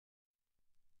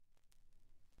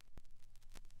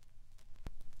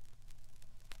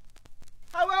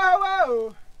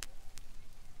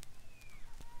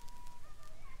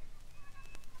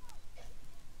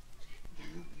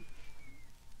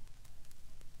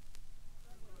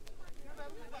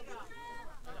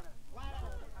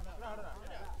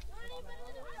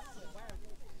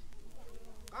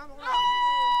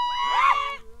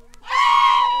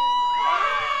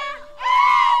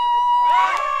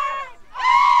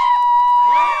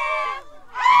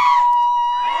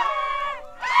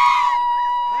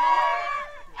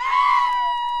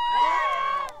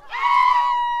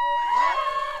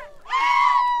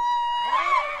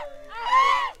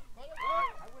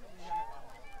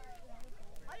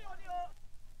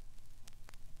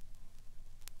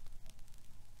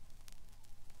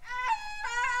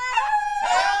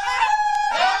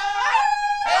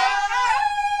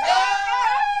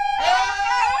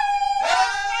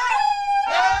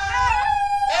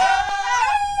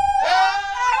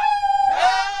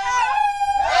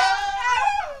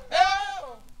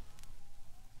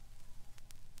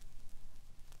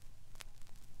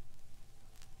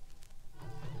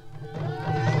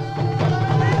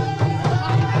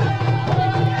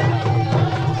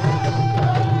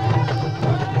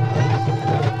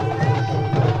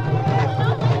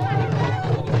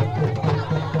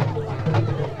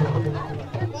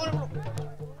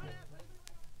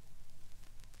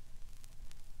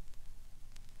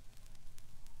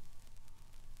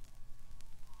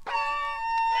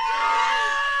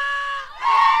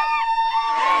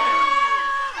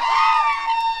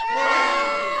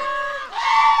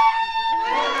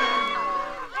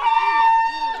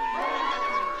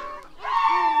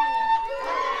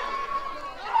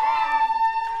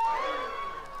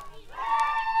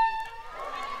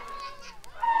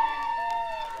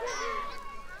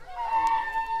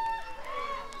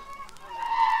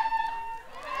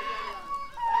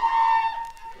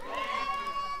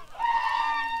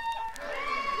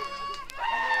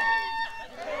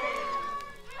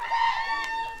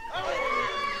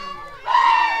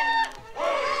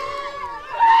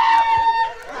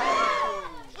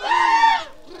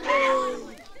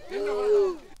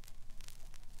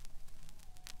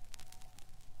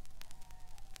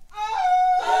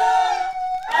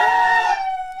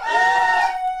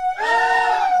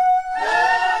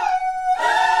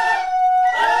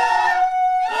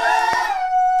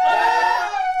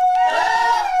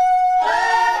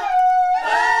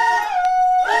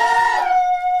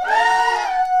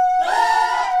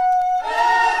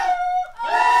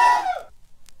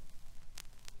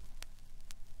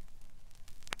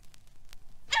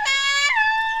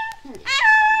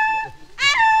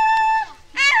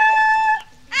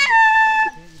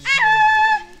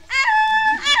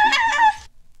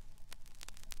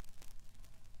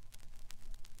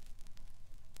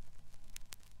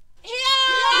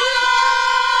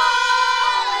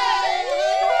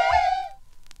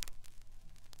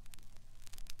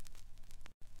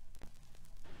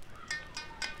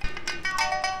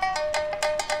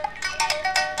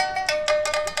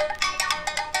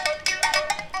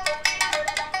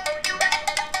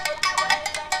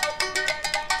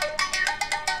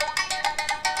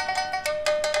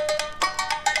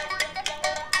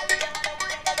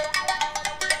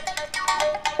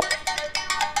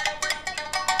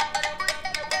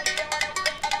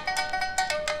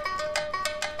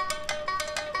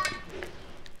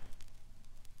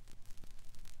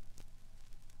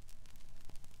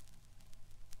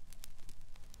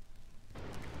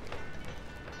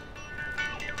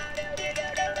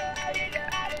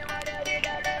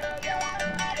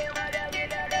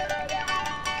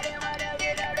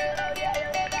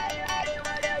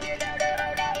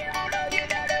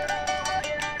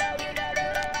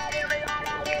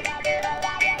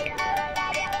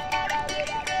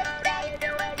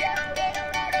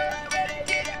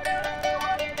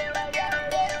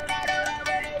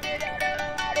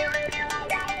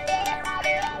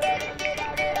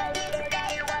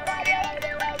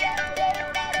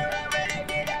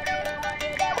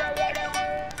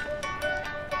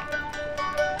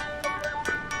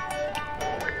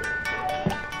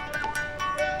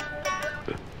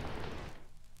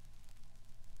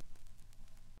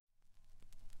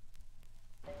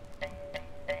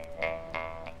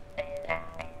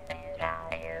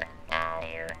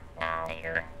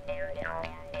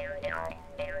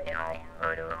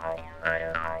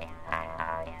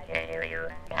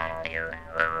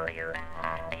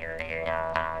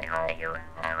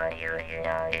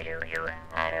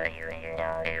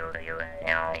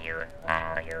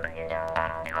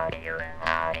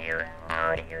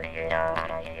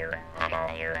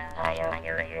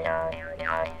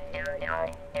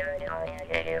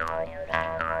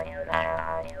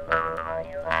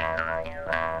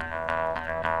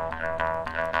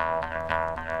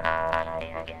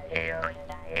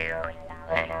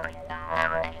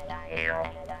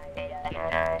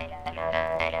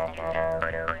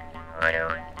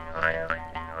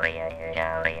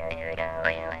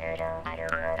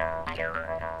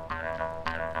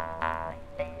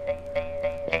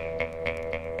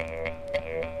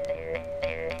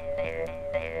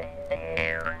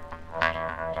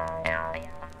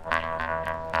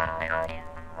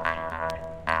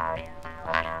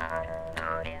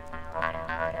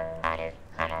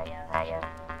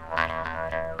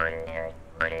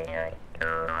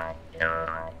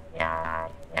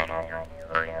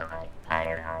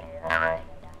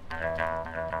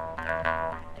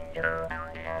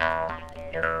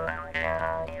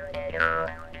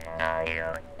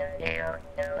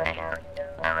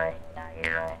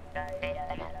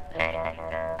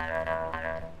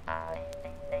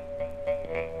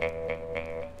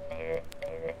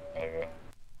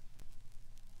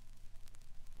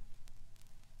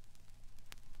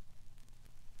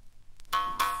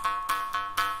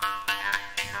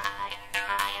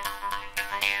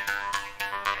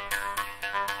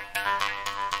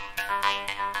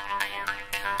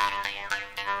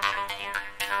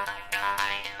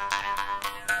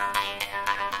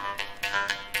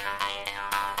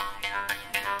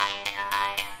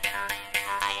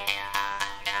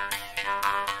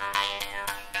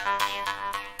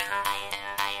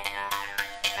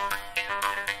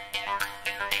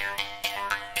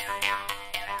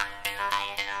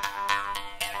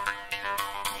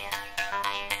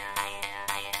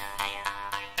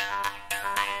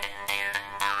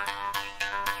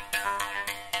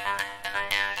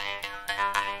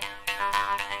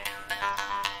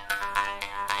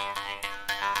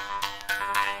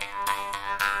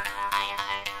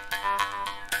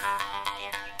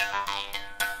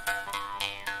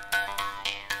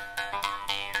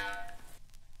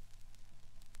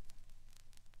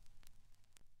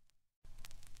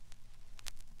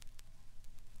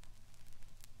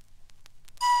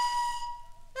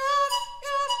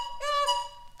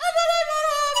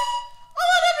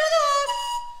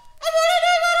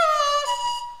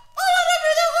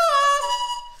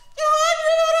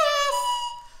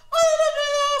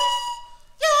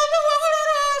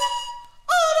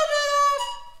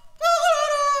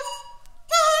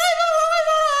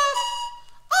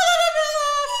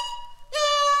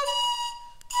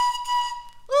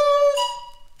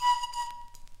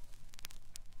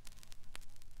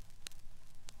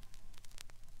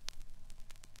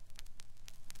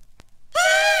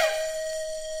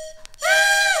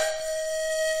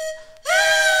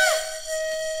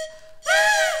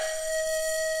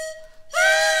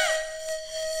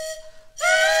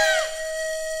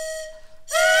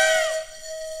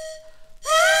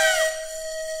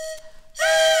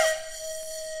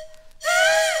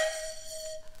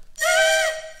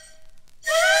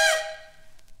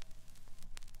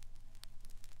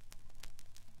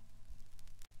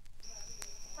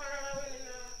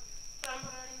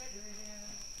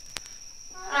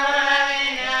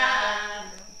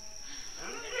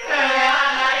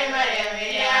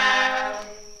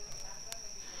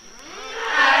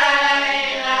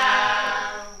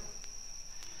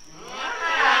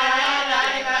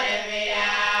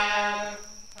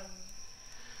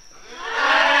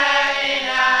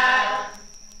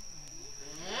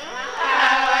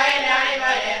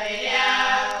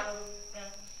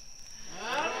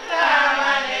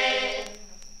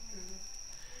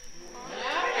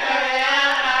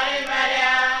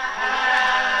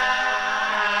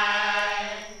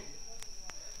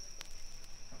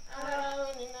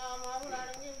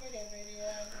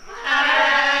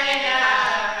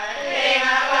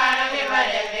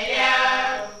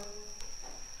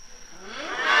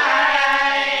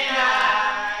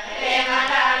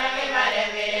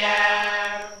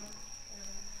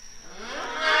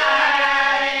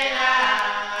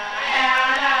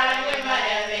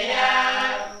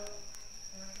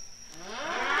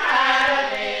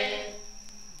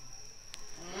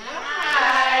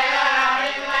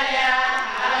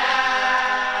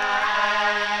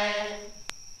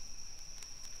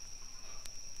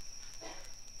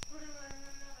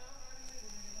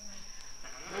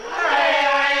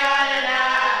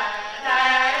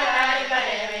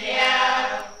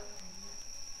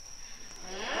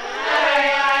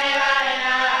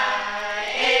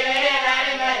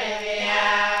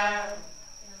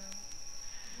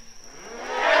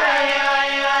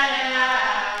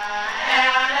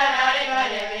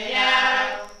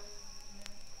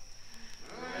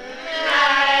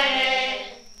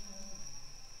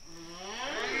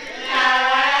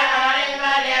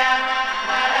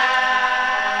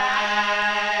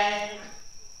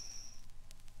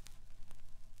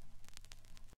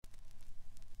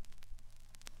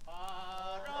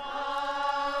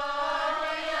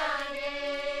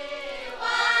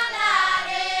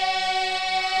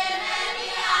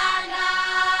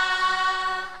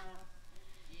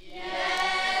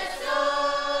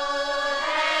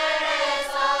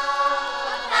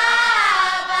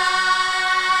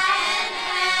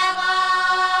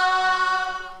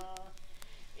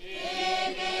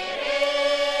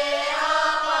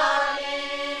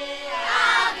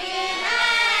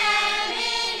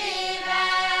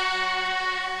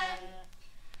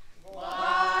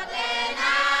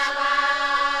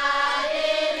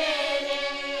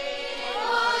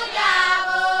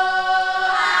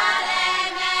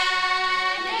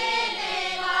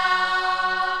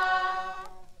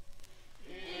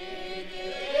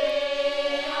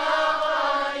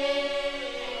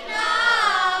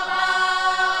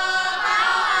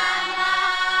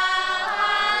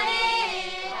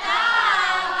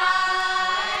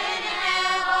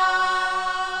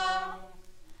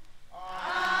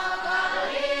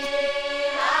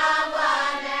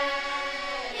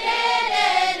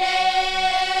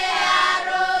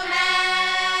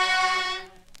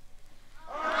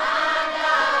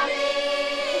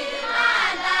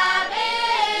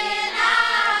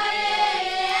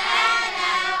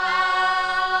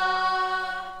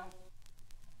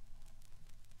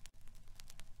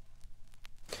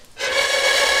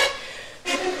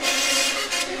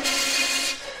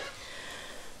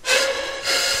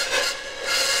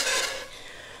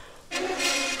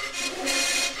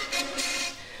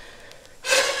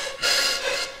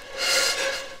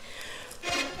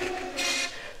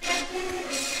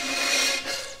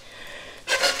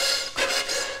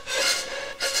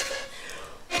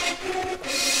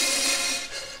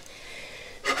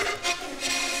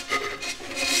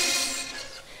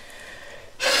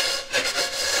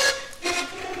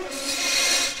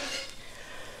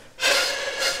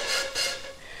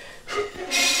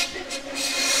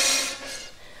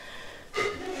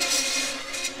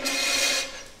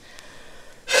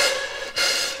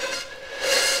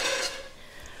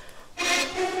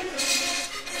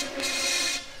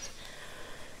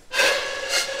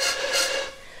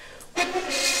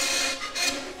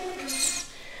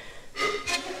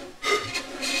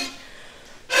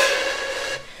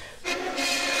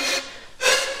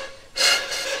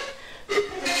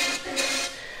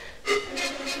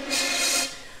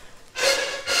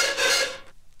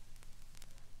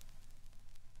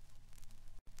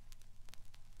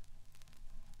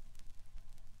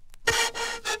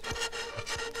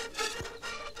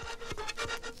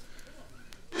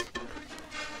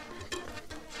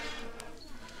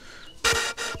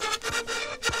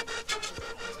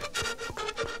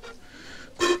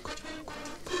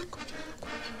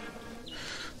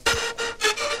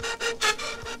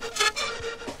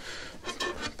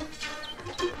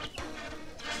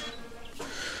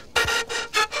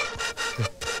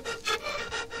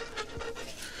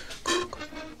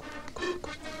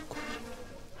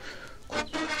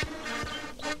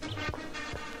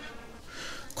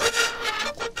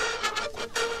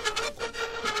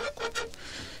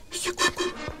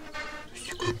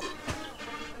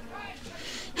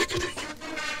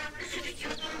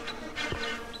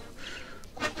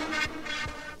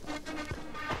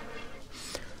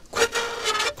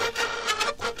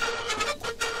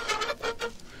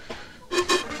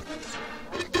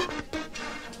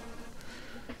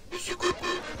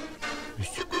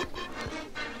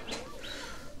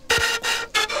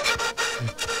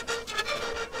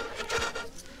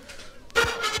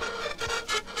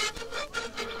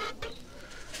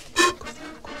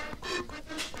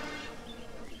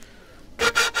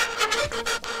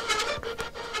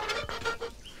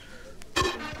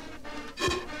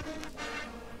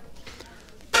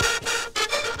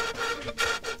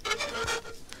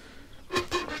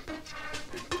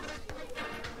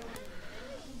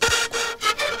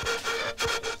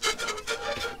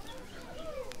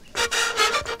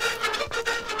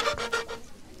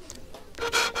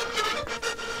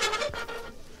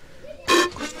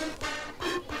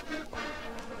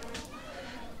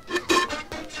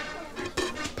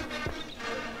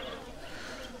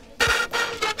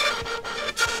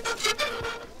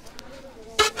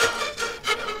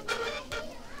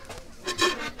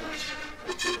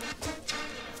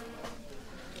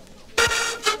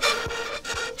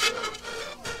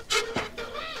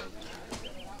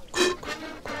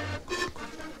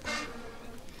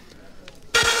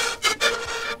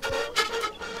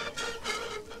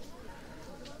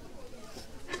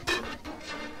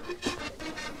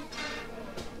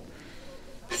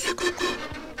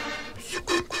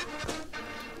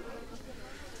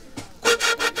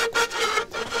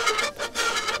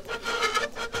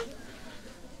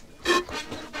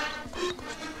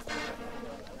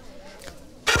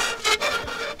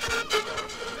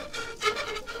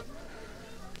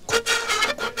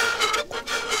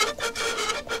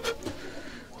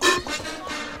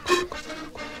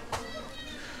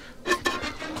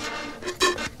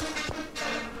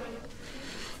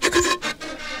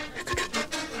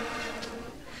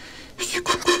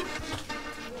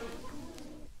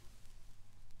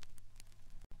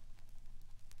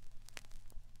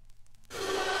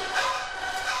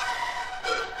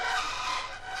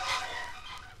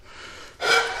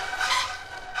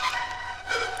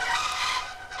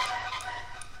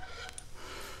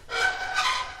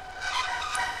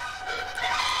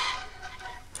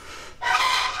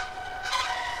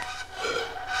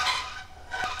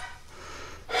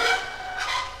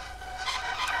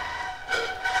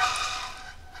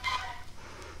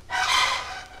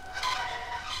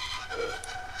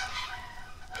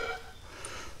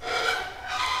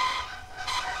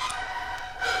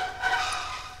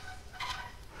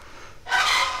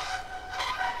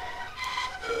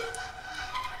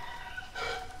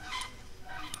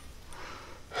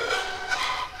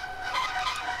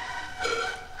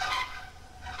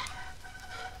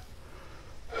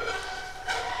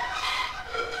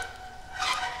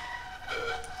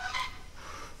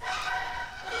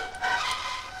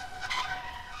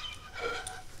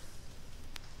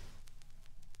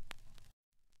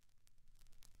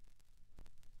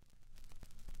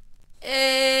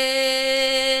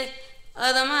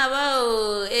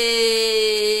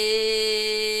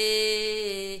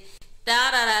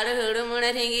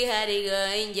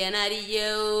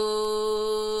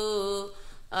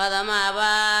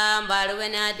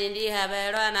dindi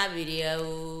habero na video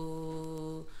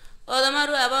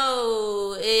Odamaru abo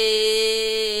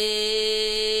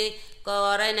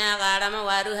Korena garama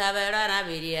waru habero na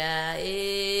video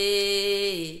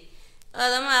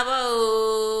Odamabo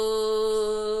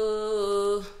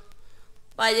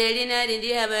Pajelina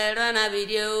dindi habero na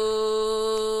video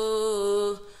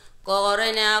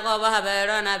Korena ko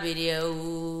habero na video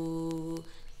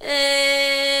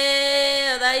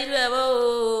Dairu abo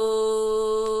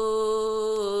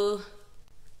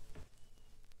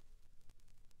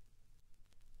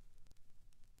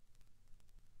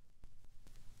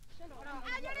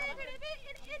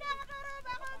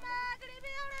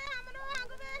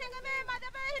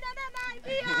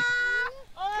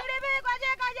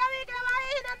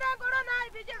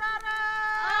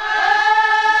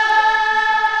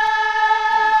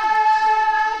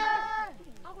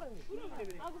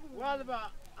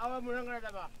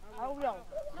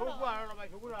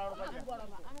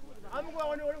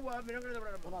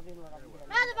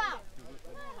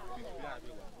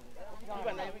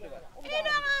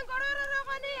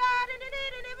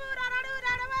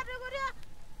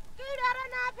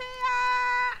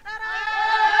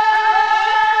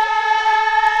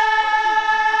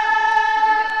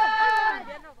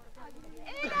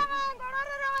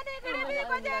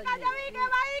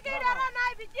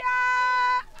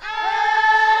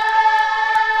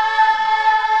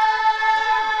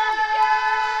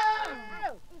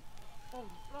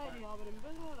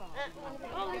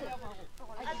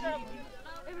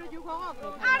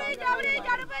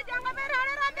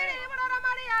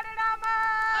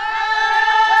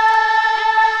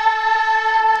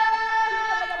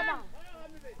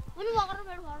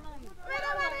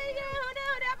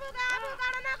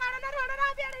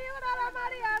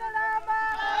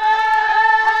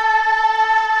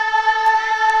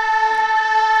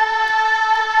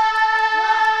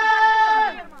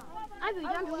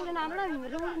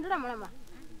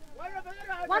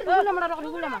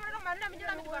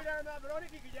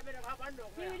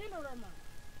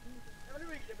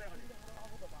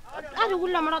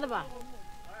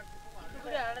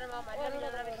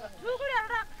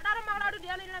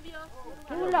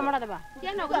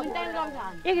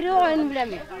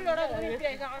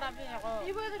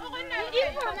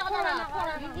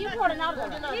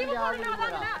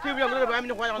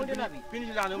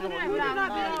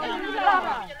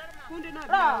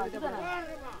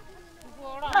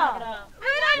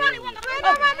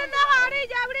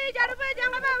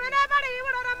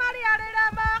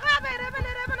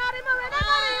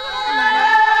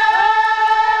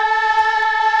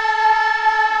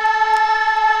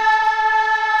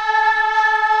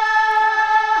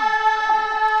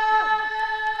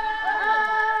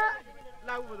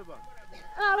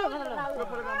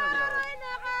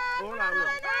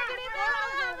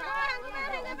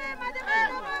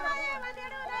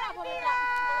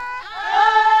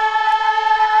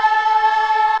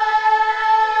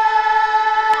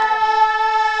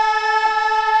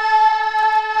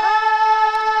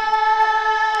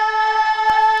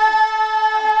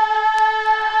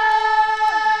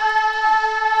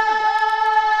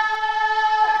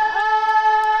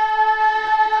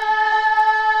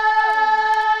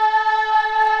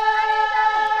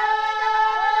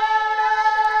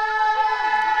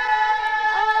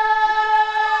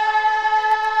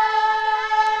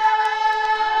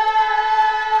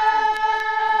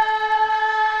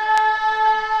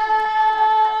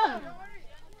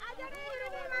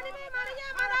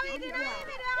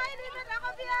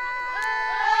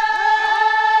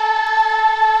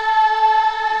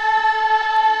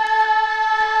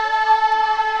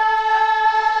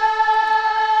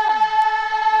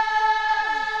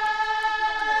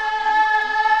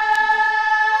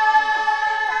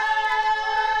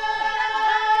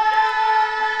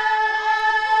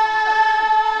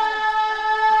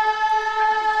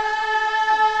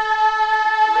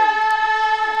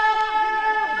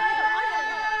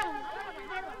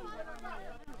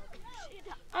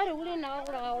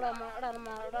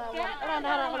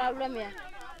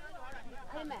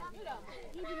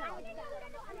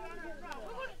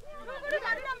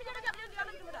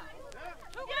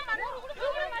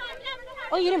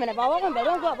Oh, ini mana bawa kan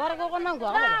belum gua, baru gua kan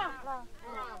gua kan.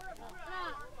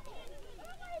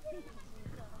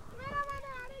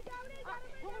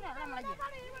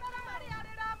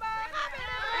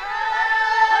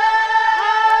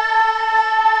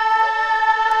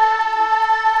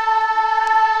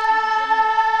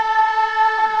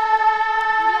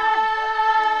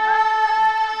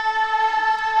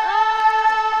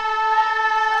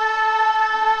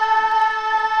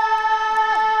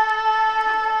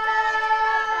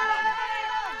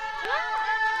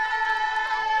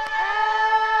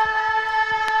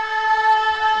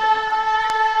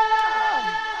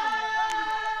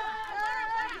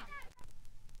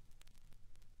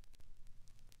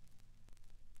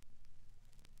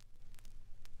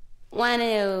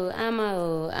 waneo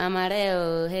amao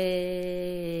amareo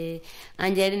he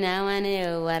Angelina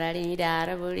waneo warari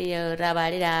dara bulio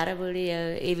rabari dara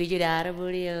bulio ibiju dara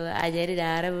bulio ajeri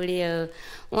dara bulio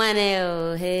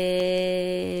waneo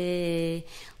he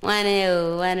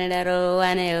waneo wanadaro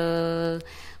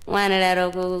wanadaro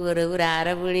guru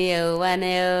dara bulio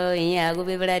waneo iya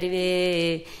gubi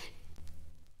bradibe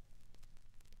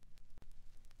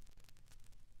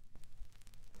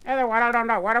Ede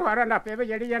waranda pepe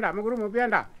jadi janda muguru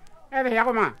mubianda ede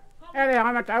yakoma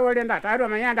tawolenda tawdo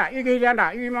mayanda igi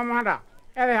janda igi mamanda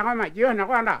ede yakoma jio na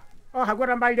kwanda o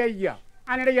hagura mbaide iya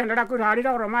anele janda da kurari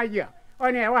da roma iya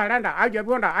one wa randa ajo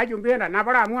bonda ajo bienda na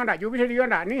bara muanda jubisi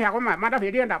yonda ni yakoma manda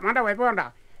fedienda manda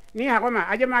weponda ni yakoma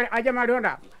ajema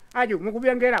donda aju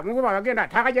mugubengera mugubagenda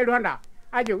takaje donda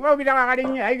aju wo bidaka kali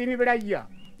ni aigi ni bela iya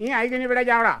ni aigi ni bela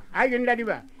jara aigi ni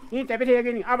dadiba ni tepete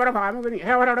gini abara famu gini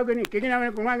hewara do gini kigina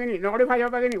men kuma gini nokori fayo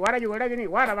gini wara jugoda gini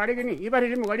wara bari gini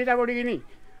ibari mu gadi ta bodi gini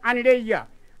ani de iya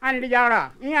ani de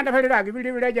jara ni anda federa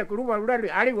gibidi bide kuru baludari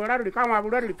ali golari kama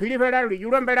bulari pili fedari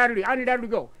juron bedari ani dalu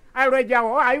go ai re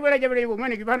jawo ai wala jabere go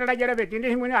mani gibanda la jara be tinde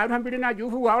himuni adu hambidi na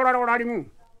jufu awara orari mu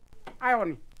ai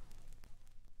oni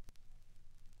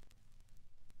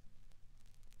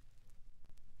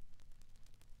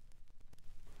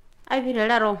ai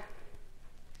birelaro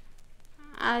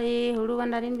ai hulu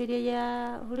wandarin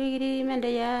bidiya huligiri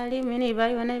mendeya limini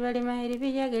bai wana bali mahiri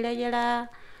bija gila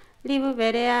libu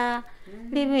berea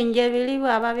libu injebi libu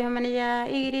ababi hamaniya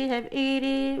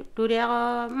igiri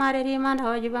turiago mareri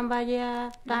mandho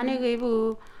jibambaja tani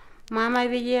gibu mama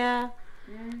bija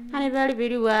ani bali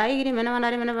bidiwa igiri mena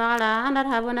wanari mena bagala andar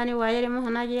habonani wayari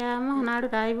mohanaja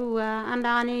mohanaru taibuwa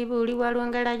andani buli walu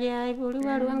angalaja ibuli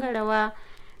walu angalawa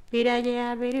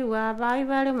Biraja biriwa bai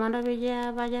balu mondo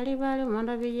bija bajali balu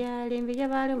mondo bija limbija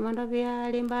balu mondo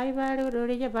bija limbai balu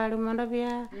dorija balu mondo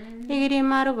bija igiri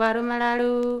maru baru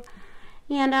malalu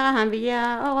yanda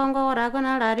hambija ogongo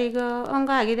ragona larigo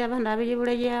onga gida banda biji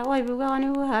buleja oi buga wani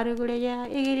haru guleja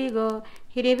igiri go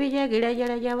hiribija gileja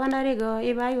leja wandarigo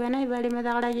ibai wana ibali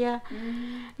medalaja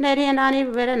neri andani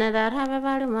bere nedar habe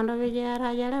balu mondo bija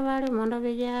rajala balu mondo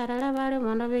bija rala balu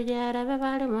mondo bija rabe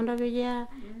balu mondo bija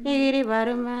igiri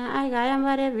baruma ai gayam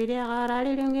bare bidia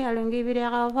garali lungi bidia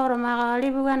ga forma ga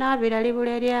libuga na bidali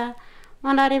buleria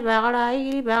mandari bagala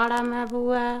igiri bagala ma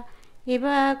buwa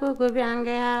iba ku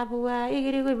biange ha buwa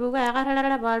igiri ku buga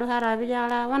garala balu harabi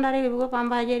jala mandari buga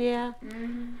pambajeria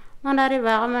mandari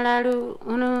bagamalalu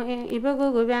unu iba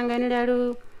ku biange ni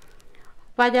lalu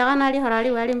pajagan ali harali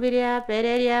walimbiria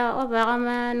pereria o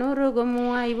bagama nuru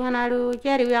gomua ibanalu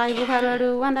ceri wa ibu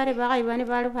haralu wandari baga ibani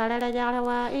balu falala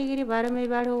jalawa igiri barumi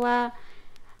baluwa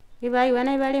ibai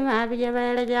wana ibali ma bija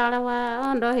bala jalawa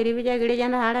ondo hiribija gire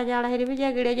jana hala jala hiribija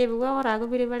gire je bugo ragu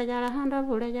biri bala jala handa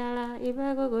bule jala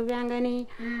iba go biangani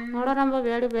olo rambo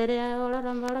belu berea olo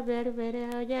rambo belu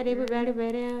berea ceri bu belu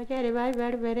berea ceri bai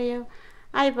belu berea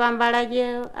ai pambala je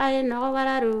ai no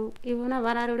wararu ibuna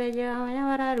wararu je aya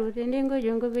wararu tindingo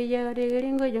jungu bijo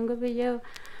digiringo jungu bijo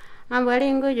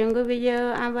ambaringo jungu bijo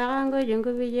ambarango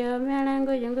jungu bijo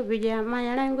melango jungu bijo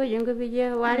mayalango jungu bijo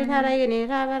wali tharai ni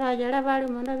rabara jara balu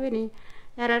mondo bini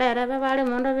erara balu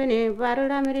mondo bini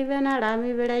barura miri bena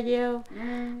lami belajo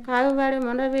kau balu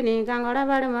mondo bini kangora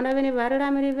balu mondo bini barura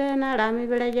miri bena lami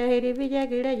belajo hiri bija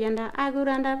gile janda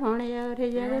aguranda phoneo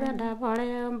rejaguranda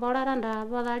phoneo bolaranda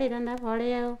bodali randa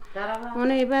phoneo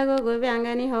uni bago go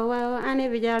biangani howa ani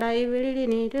bijala ibili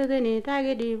ni tuduni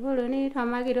tagidi buluni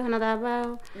thamagi rohna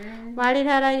daba wali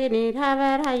tharai ni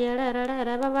thabar hayara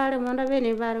rara balu mondo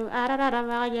bini baru arara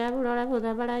baga bulola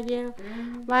buda balajo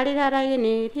wali tharai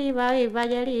ni thibai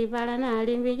bajali balana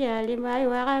limbija limbai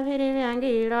waga firi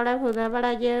biangi lola buda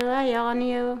balajo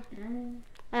ayonio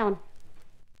ayon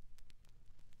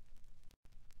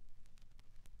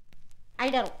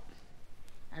aidaro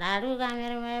lalu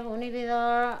kamera me buni bedo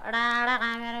rara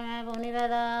kamera me buni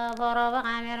bedo boroba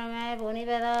kamera me buni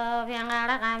bedo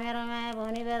fiangara kamera me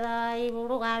buni bedo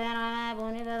iburu kamera me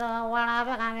buni bedo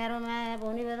walabe kamera me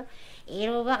buni bedo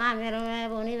iruba kamera me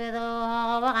buni bedo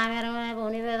hoba kamera me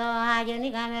buni bedo hajani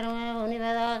kamera me buni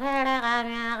bedo khara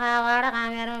kamera kawara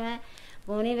kamera me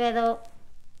buni bedo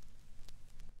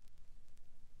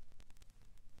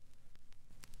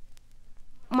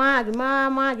magi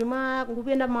ma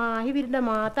ngupenda ma hibirda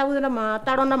ma tawudna ma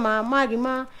taronda ma magi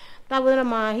ma tawudna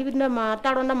ma hibirda ma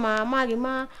taronda ma magi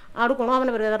ma aru kono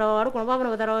bana bergadaro aru kono bana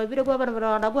bergadaro bire go bana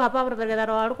bergadaro dabu apa bana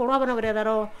bergadaro aru kono bana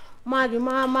bergadaro magi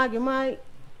ma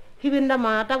hibirda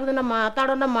ma tawudna ma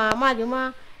taronda ma magi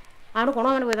ma aru kono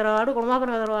bana bergadaro aru kono bana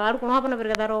bergadaro aru kono bana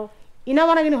bergadaro ina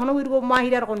wana gini hono wirgo ma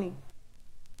hidar koni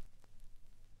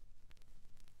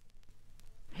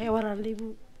he wara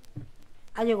libu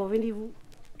aja ko vindibu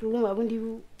tuguma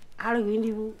vindibu halu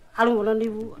vindibu halu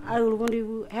ngolondibu halu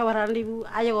vindibu hewarandibu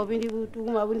aja ko vindibu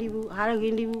tuguma vindibu halu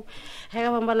vindibu hega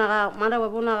pambana manda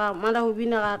wabona manda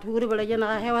hubina tuguri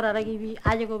balajana hewararagi bi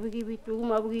aja ko bigibi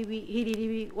tuguma bigibi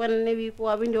hidibi wannebi ko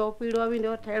abindo pilo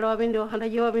abindo telo abindo handa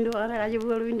jo abindo ana aja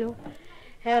bulu abindo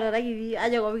hewararagi bi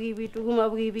aja ko bigibi tuguma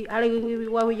bigibi halu bigibi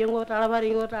wahu jengo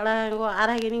talabaringo talango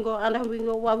arageningo anda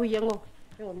bingo wahu jengo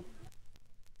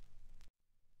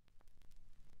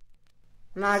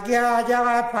Nagia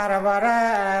jaga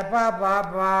parabara papa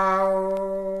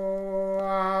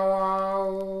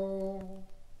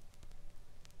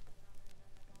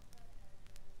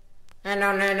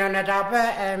non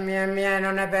tape mie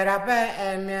non è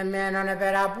perape mie non è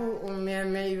perapu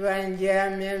mie ivangia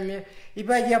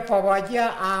ibagia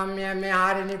pavagia mie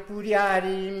harini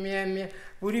puriari mie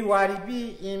puri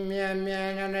waripi mie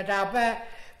non è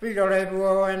tape Pillole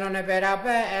buo e non è per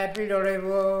ape, pillole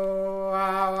buo,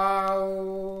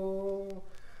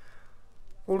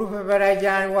 Urupe per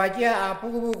Jan Waja, a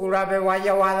Pugurabe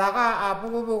Waja Wadaga, a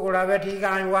Pugurabe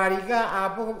Tigan Wariga, a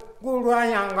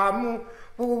Pugurayangamu,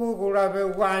 Pugurabe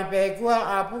Wan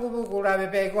Pegua, a Pugurabe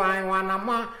Peguan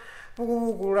Wanama,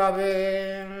 Pugurabe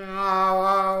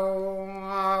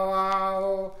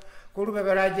Kurupe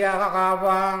per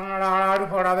Jagabang, la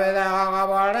Ruporabeda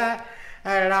Gabara.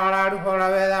 Lalu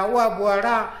pola beda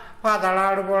wabuara, pada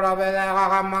lalu pola beda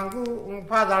kakamangu,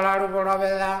 pada lalu pola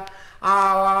beda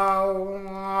awau.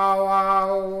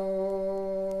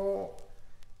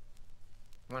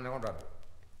 Mana kau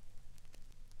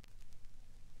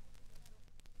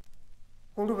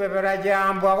Kudu beberaja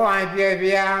ambo ai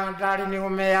bia tari ni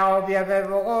umea bia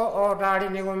beboko o tari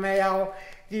ni umea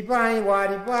Dipai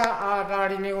waripa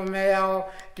tari ni umea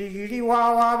tigiri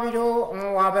wa biro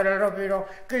wa berero biro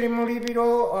kilimuri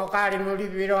biro o karimuri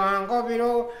biro ango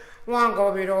biro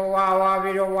wango biro wa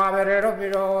biro wa berero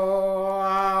biro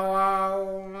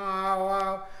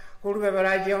Kudu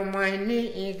beberaja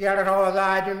mahini kiara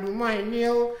roda jundu mahini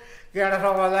kiara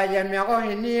roda jamia ko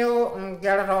hinio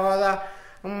kiara roda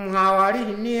Ngawari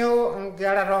hinio,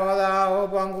 kiara roda, o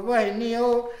banguba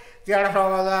hinio, kiara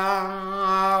roda,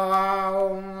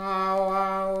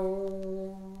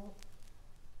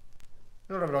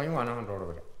 No lo voglio mana non lo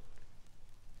vedo.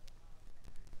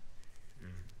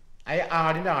 Ai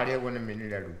arina aria con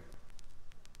minile lu.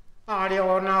 Aria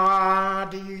ona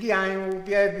di lian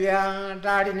pia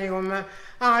tari ni come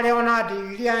aria ona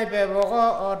di lian pe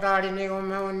boko tari ni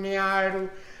come uniaru.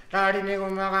 Tari ni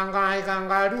kuma kangai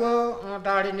kangaruo,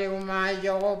 tari ni kuma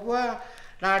yogopua,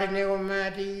 tari ni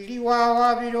kuma tiri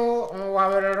wawa biro,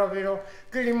 waberero biro,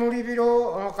 kilimuri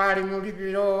biro, karimuri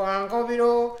biro, ango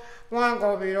biro,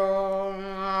 wango biro,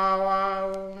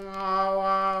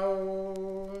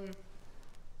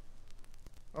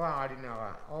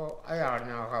 Arinaga, ay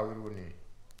Arinaga uruni,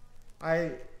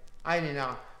 ay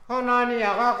nina. Honani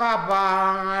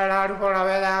akakabang, lalu pola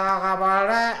beda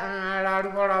akakabare, lalu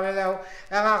pola beda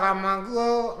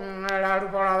akakamangu, lalu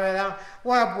pola beda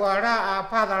wabuara,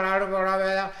 pada lalu pola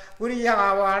beda uriya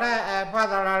kabare,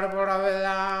 pada lalu pola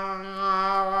beda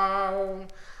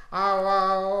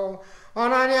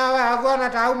Honani akakuna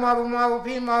tahu mabu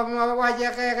pi mabu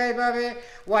wajah kayak babe,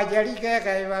 wajari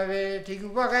kayak babe,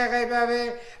 tigupa kayak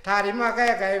babe, tarima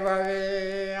kayak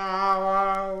babe,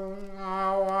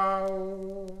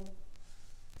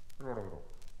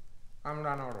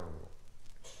 Amrana oro.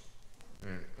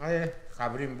 Ay,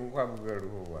 kabrim buka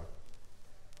buka.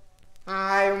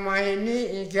 Ay,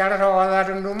 mahini kiara roda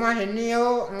tundu mahini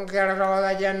o, kiara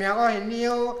roda jamia ko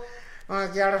hinio,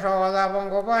 kiara roda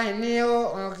bongo pa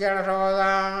hinio, kiara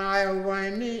roda ay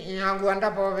mahini angguanta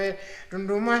pove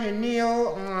tundu mahini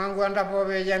o, angguanta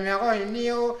pove jamia ko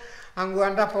hinio,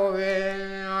 angguanta pove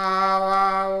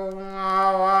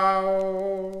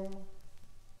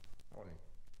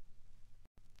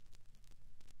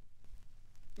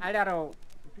Alaro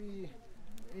pi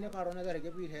ina karona dari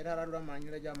ke pi hera ra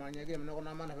manya jamanya ke mena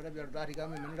kona mana bera biar dari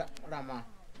kami mena rama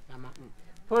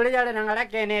Huli jale nangala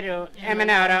keneru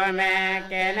emena orame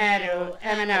keneru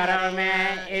emena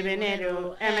orame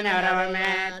ibineru emena orame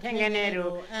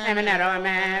tengeneru emena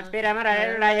orame piramara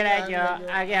lajarajo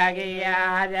agi ya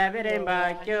haja birimba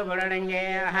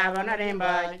chuburenge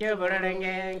habonarimba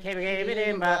chuburenge kebge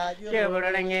birimba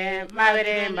chuburenge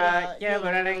mabirimba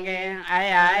chuburenge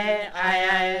ay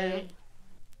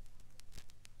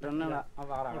Donna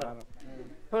avara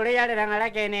Huli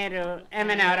Keneru,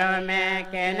 Eminarome,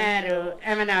 Keneru,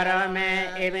 Eminarome,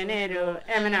 Ebeneru,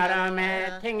 Eminarome,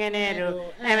 Tinganeru,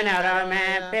 Eminarome,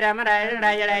 Piramara,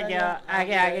 Rajajo,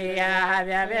 Agiagia,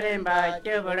 Havia Virimba,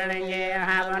 Jubulange,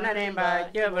 Havonarimba,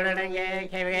 Jubulange,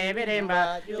 Kevirimba,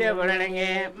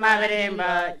 Jubulange, Mavirimba,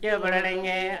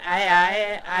 Jubulange,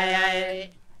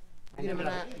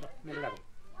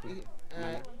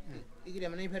 Ay. Igre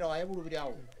pero ay buru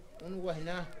biao unu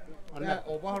wahina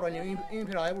o bahorani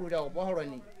impera ay buru biao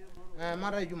bahorani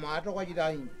mara juma to kwaji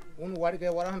dai unu wari ke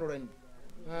 100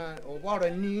 o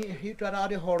bahorani hitara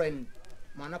de horen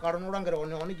mana karon orang kere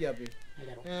oni jabe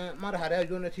mara hare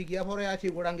jone thigia phore achi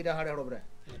godangi da hare hobre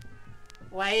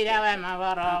Wairawe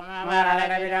Mavaro,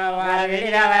 Mavarabiro,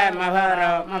 Wavirave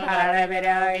Mavaro,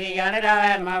 Mavarabiro,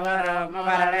 Yanadawe Mavaro,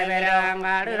 Mavarabiro,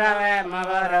 Marurave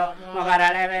Mavaro,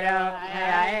 Mavarabiro,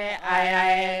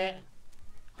 ay.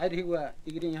 Adi gua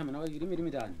igiri hamna igiri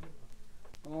midani.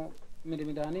 Oh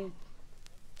midani.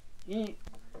 I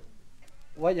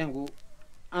wajangu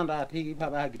anda thigi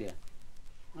phaba hagriya.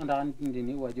 Anda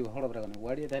andini waju horobra kana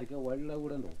wadi tarika wadla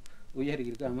urando. Uyari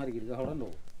girka amari girka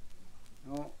horando.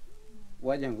 Oh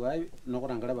wajan gua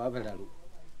nokorang kada ba phelalu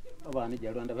abani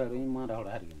jaru anda phelu manda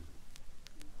hora hargin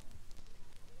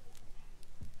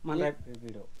mandai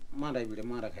video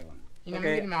manda khayon ina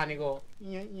min mani go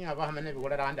ina ba hamane bi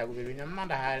goda anda go bi ina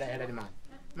manda hala di man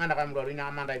manda kam do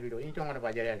ina manda video in tongo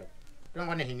ba jarelo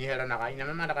tongo ne hini hera na ga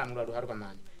ina manda kam do har ko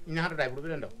man ina har dai buru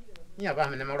bi ndo ina ba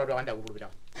hamane ma do anda go buru bi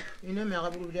ina me ga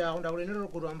buru bi ndo ko ina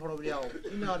ko do am foro bi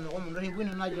ina no ko mun ri bu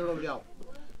na jero bi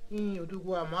ina du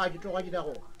ko ma ji to ga ji da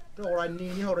ko to ora ni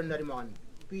horon dari man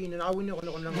pi ni na wini ko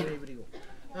na ngare brigo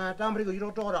tambri go jiro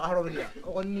to ora haro bria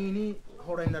o ni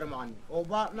horon dari man o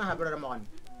ba na ha bra man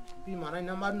pi mana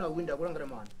na mar na winda ko ngare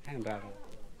man hendaro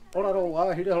ora ro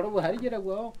wa hide horo hari jera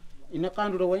go ina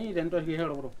kandu ro wani den to hi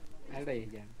hero bro alda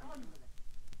ya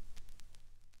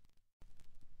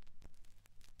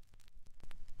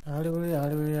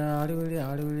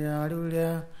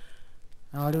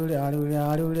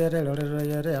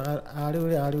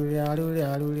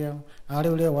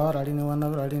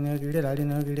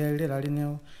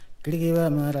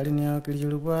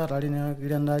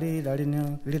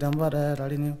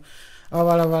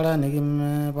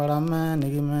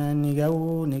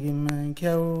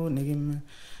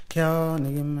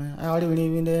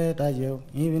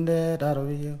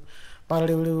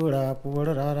Paraliura,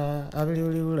 Purara,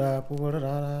 Abiliura,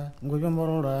 Purara,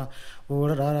 Gujamorora,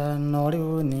 Purara,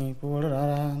 Norivuni,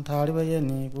 Purara,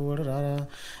 Talibayani, Purara,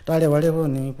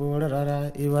 Talivani,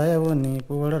 Purara, Ivayavuni,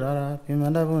 Purara,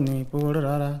 Pimandavuni,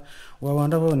 Purara,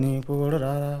 Wawandavuni,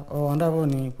 Purara,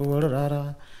 Owandavuni,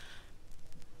 Purara.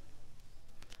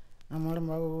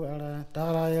 Amarmagu ala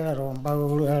tarayaro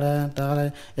bagu ala taray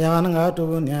yananga tu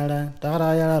nyala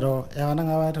tarayaro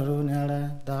yananga tu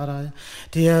nyala taray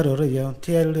tiaru yo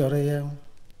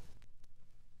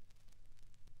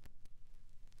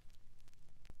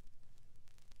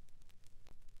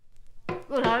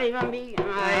Urari bambi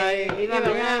ai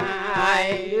ibamya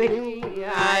ai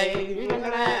ai